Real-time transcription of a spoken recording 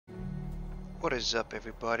What is up,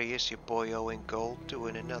 everybody? It's your boy Owen Gold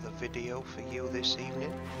doing another video for you this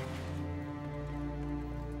evening.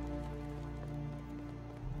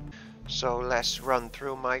 So let's run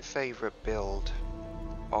through my favorite build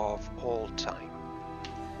of all time.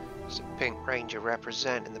 It's a Pink Ranger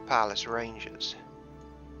representing the Palace Rangers.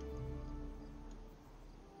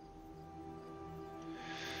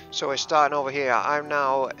 So we're starting over here. I'm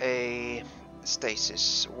now a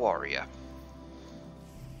Stasis warrior.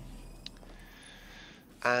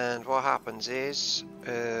 And what happens is,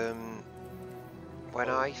 when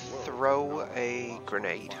I throw a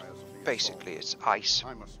grenade, basically it's ice,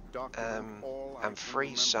 and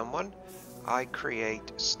freeze someone, I create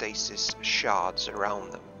stasis shards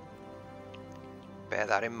around them. Bear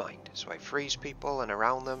that in mind. So I freeze people and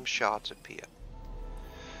around them shards appear.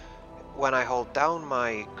 When I hold down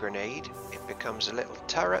my grenade, it becomes a little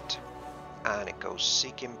turret, and it goes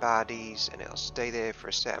seeking baddies, and it'll stay there for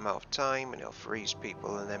a set amount of time, and it'll freeze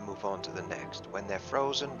people and then move on to the next. When they're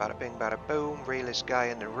frozen, bada bing bada boom, realest guy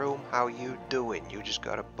in the room, how you doing? You just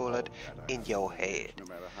got a bullet in your head.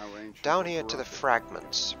 Down here to the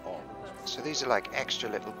fragments. So these are like extra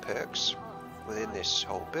little perks within this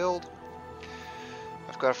whole build.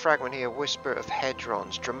 I've got a fragment here, Whisper of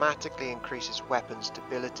Hedrons. Dramatically increases weapon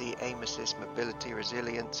stability, aim assist, mobility,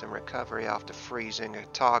 resilience, and recovery after freezing a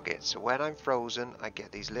target. So when I'm frozen, I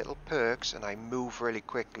get these little perks and I move really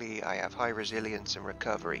quickly. I have high resilience and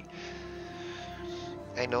recovery.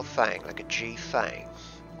 Ain't no thing like a G thing.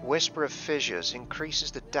 Whisper of Fissures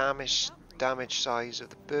increases the damage size of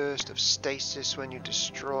the burst of stasis when you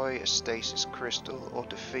destroy a stasis crystal or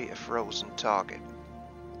defeat a frozen target.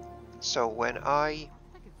 So when I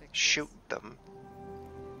shoot them,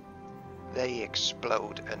 they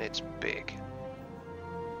explode and it's big.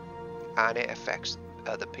 And it affects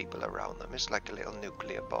other people around them. It's like a little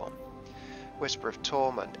nuclear bomb. Whisper of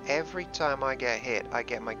Torment. Every time I get hit, I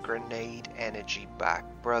get my grenade energy back.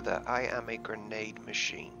 Brother, I am a grenade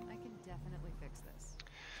machine. I can definitely fix this.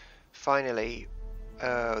 Finally,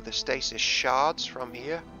 the stasis shards from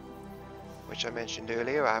here, which I mentioned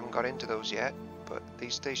earlier. I haven't got into those yet. But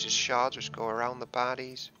these stasis shards, which go around the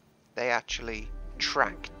baddies, they actually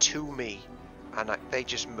track to me, and they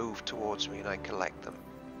just move towards me and I collect them.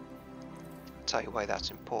 I'll tell you why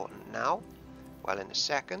that's important now. Well, in a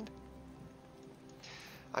second.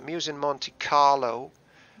 I'm using Monte Carlo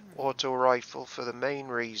auto rifle for the main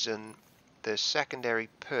reason. The secondary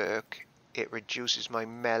perk, it reduces my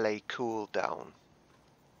melee cooldown.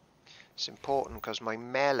 It's important because my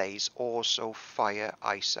melees also fire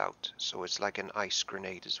ice out, so it's like an ice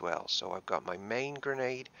grenade as well. So I've got my main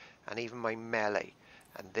grenade and even my melee,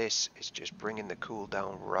 and this is just bringing the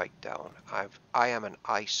cooldown right down. I am an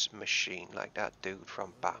ice machine, like that dude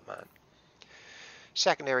from Batman.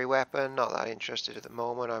 Secondary weapon, not that interested at the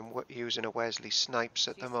moment. I'm using a Wesley Snipes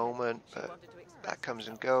at the moment, but that comes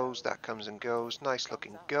and goes, that comes and goes. Nice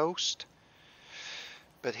looking ghost.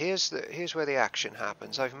 But here's where the action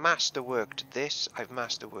happens. I've masterworked this, I've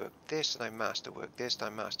masterworked this, and I've masterworked this, and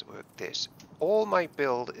I've masterworked this. All my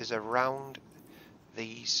build is around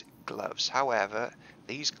these gloves. However,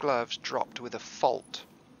 these gloves dropped with a fault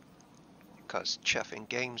because Chuffing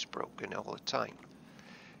Games broken all the time.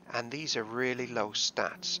 And these are really low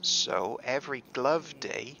stats. So every glove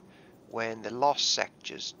day, when the lost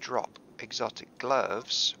sectors drop exotic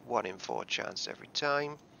gloves, 1 in 4 chance every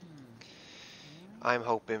time, I'm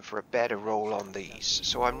hoping for a better roll on these.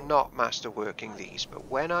 So I'm not masterworking these, but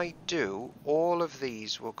when I do, all of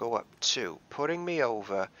these will go up too, putting me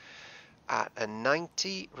over at a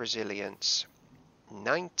 90 resilience,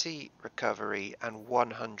 90 recovery, and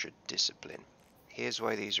 100 discipline. Here's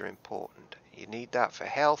why these are important. You need that for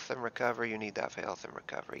health and recovery, you need that for health and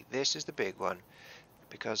recovery. This is the big one.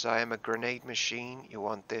 Because I am a grenade machine, you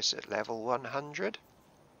want this at level 100.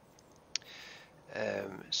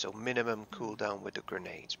 So minimum cooldown with the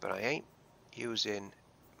grenades, but I ain't using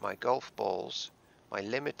my golf balls, my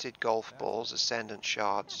limited golf balls, ascendant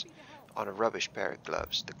shards, on a rubbish pair of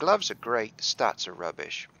gloves. The gloves are great, the stats are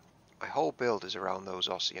rubbish. My whole build is around those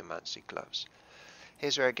Ossyomancy gloves.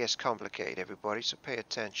 Here's where it gets complicated, everybody, so pay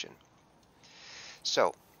attention.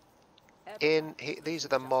 So, these are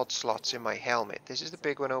the mod slots in my helmet. This is the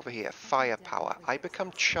big one over here, firepower. I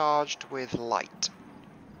become charged with light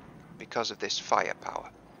because of this firepower.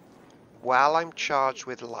 While I'm charged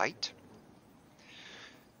with light,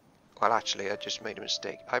 well, actually I just made a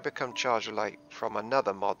mistake. I become charged with light from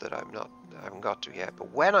another mod that I haven't got to yet.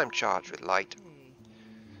 But when I'm charged with light,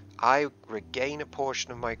 I regain a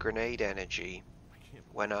portion of my grenade energy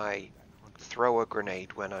when I throw a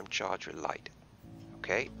grenade when I'm charged with light.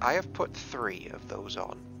 Okay, I have put 3 of those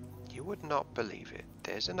on. You You would not believe it.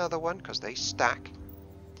 There's another one because they stack.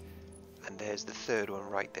 And there's the third one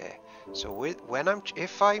right there. So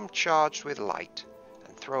if I'm charged with light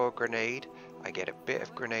and throw a grenade, I get a bit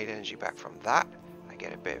of grenade energy back from that. I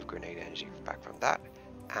get a bit of grenade energy back from that.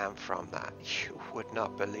 And from that. You would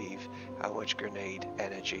not believe how much grenade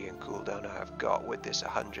energy and cooldown I have got with this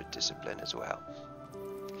 100 discipline as well.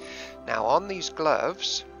 Now on these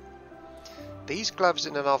gloves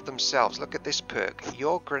in and of themselves, look at this perk.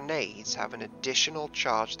 Your grenades have an additional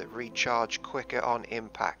charge that recharge quicker on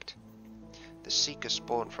impact. The Seeker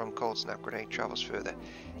spawn from Cold Snap grenade travels further.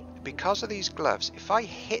 Because of these gloves, if I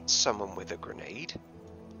hit someone with a grenade,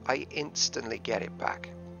 I instantly get it back.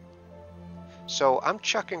 So I'm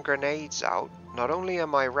chucking grenades out. Not only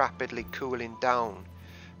am I rapidly cooling down,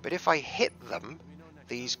 but if I hit them,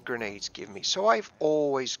 these grenades give me. So I've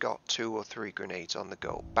always got 2 or 3 grenades on the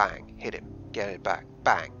go. Bang, hit him, get it back.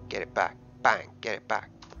 Bang, get it back. Bang, get it back.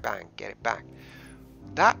 Bang, get it back.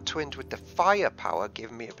 That twinned with the firepower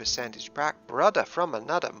giving me a percentage back. Brother from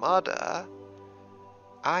another mother.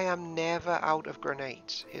 I am never out of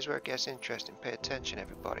grenades. Here's where it gets interesting. Pay attention,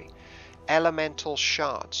 everybody. Elemental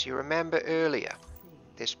shards. You remember earlier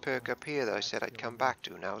this perk up here that I said I'd come back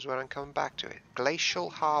to. Now is where I'm coming back to it.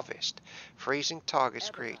 Glacial Harvest. Freezing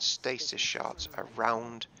targets create stasis shards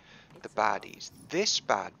around the baddies. This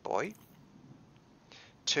bad boy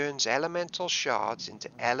turns elemental shards into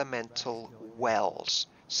elemental wells.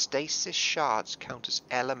 Stasis shards count as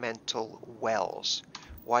elemental wells.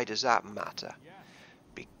 Why does that matter?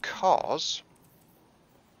 Because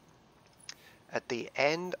at the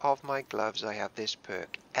end of my gloves I have this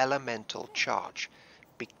perk, Elemental Charge.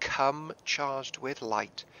 Become charged with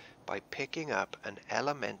light by picking up an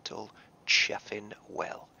elemental chuffing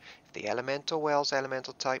well. If the elemental well's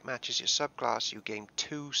elemental type matches your subclass, you gain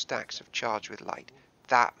 2 stacks of charge with light.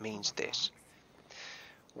 That means this.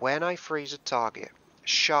 When I freeze a target,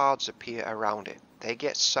 shards appear around it. They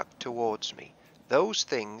get sucked towards me. Those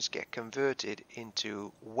things get converted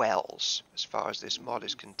into wells, as far as this mod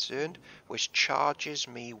is concerned, which charges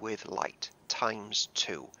me with light,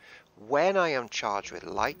 ×2. When I am charged with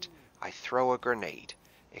light, I throw a grenade.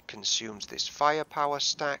 It consumes this firepower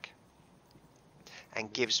stack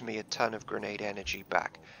and gives me a ton of grenade energy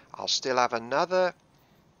back. I'll still have another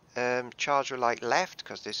charge with light left,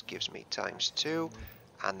 because this gives me ×2,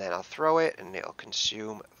 and then I'll throw it and it'll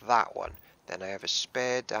consume that one. Then I have a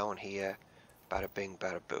spare down here. Bada bing,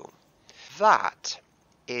 bada boom. That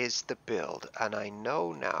is the build, and I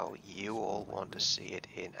know now you all want to see it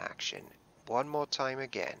in action. One more time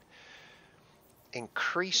again.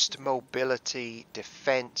 Increased mobility,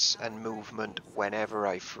 defense, and movement whenever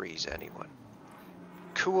I freeze anyone.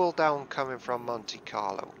 Cooldown coming from Monte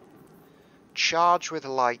Carlo. Charge with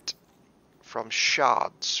light from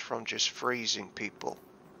shards from just freezing people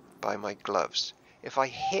by my gloves. If I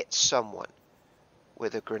hit someone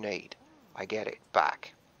with a grenade, I get it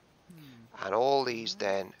back. And all these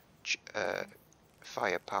then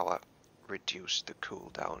firepower reduce the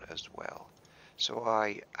cooldown as well. So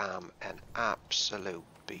I am an absolute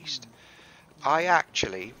beast. I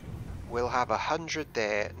actually will have 100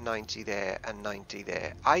 there, 90 there, and 90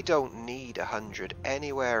 there. I don't need 100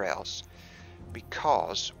 anywhere else,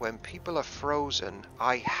 because when people are frozen,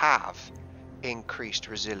 I have increased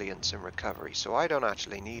resilience and recovery. So I don't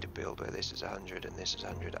actually need a build where this is 100 and this is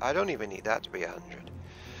 100. I don't even need that to be 100.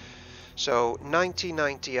 So 90,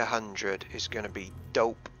 90, 100 is going to be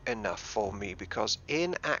dope enough for me, because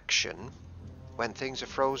in action, when things are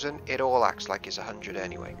frozen, it all acts like it's 100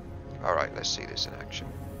 anyway. Alright, let's see this in action.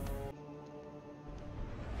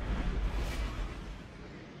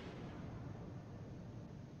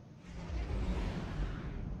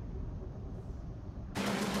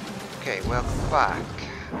 Okay, welcome back.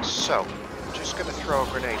 So, I'm just going to throw a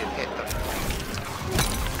grenade and hit them.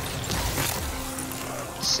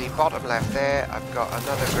 See, bottom left there, I've got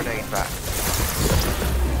another grenade back.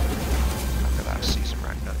 Look at that, season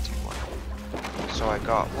rank 91. So I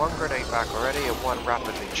got 1 grenade back already and 1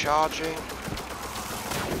 rapidly charging.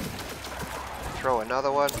 Throw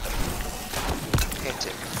another one. Hit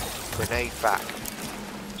him. Grenade back.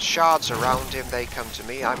 Shards around him, they come to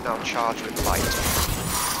me. I'm now charged with light.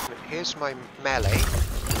 Here's my melee.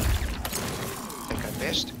 I think I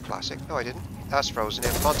missed. Classic. No, I didn't. That's frozen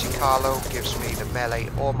in. Monte Carlo gives me the melee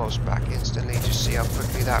almost back instantly. Just see how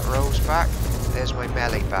quickly that rose back. There's my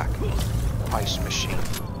melee back. Ice machine.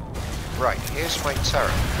 Right, here's my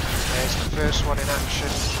turret. There's the first one in action.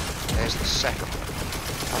 There's the second one.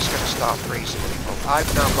 That's going to start freezing people. I've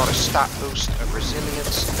now got a stat boost of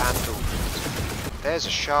resilience and movement. There's a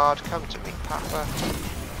shard. Come to me, Papa.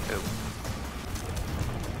 Boom.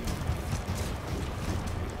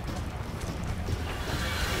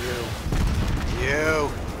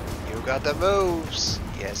 got the moves.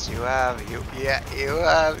 Yes, you have. Yeah, you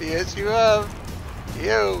have. Yes, you have.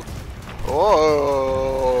 You.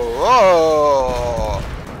 Oh. Oh.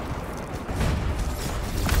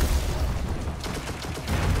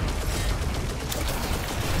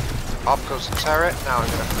 Off goes the turret. Now I'm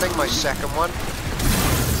going to fling my second one.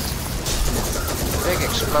 Big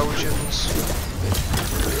explosions.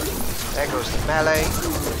 There goes the melee.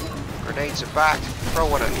 Grenades are back. Throw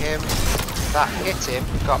one at him. That hit him.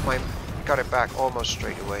 Got it back almost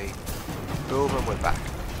straight away. Boom, and we're back.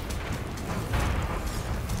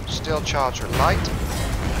 Still charged with light.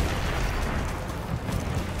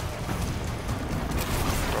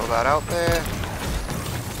 Throw that out there.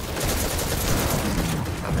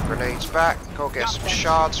 And the grenades back. Go get some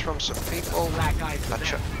shards from some people. That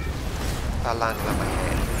landed on my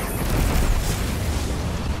head.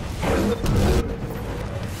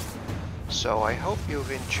 So I hope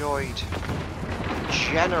you've enjoyed the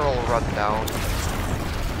general rundown.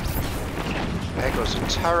 There goes the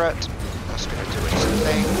turret. That's going to do its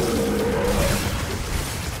thing.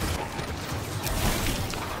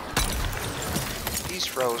 He's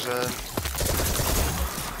frozen.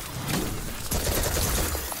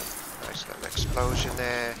 Nice little explosion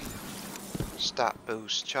there. Stat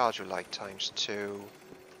boost, charge with light ×2.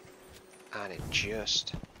 And it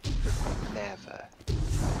just never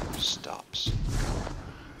stops.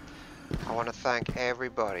 I want to thank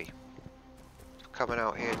everybody for coming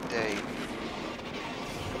out here today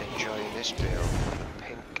and enjoying this build with the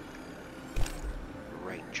Pink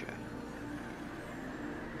Ranger.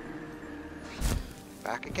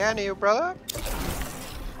 Back again here, brother.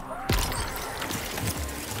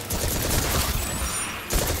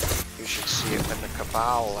 You should see it when the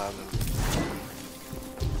Cabal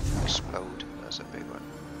explode. That's a big one.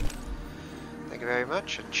 Thank you very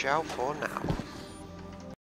much, and ciao for now.